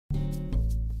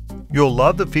You'll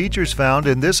love the features found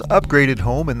in this upgraded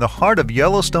home in the heart of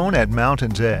Yellowstone at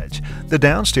Mountain's Edge. The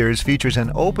downstairs features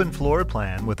an open floor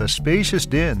plan with a spacious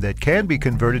den that can be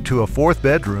converted to a fourth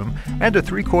bedroom and a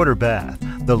three-quarter bath.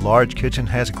 The large kitchen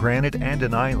has granite and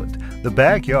an island. The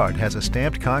backyard has a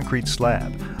stamped concrete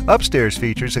slab. Upstairs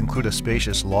features include a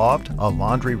spacious loft, a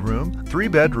laundry room, 3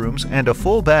 bedrooms, and a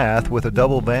full bath with a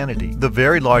double vanity. The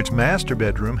very large master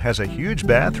bedroom has a huge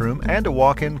bathroom and a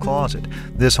walk-in closet.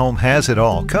 This home has it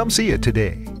all. Come see it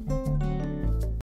today.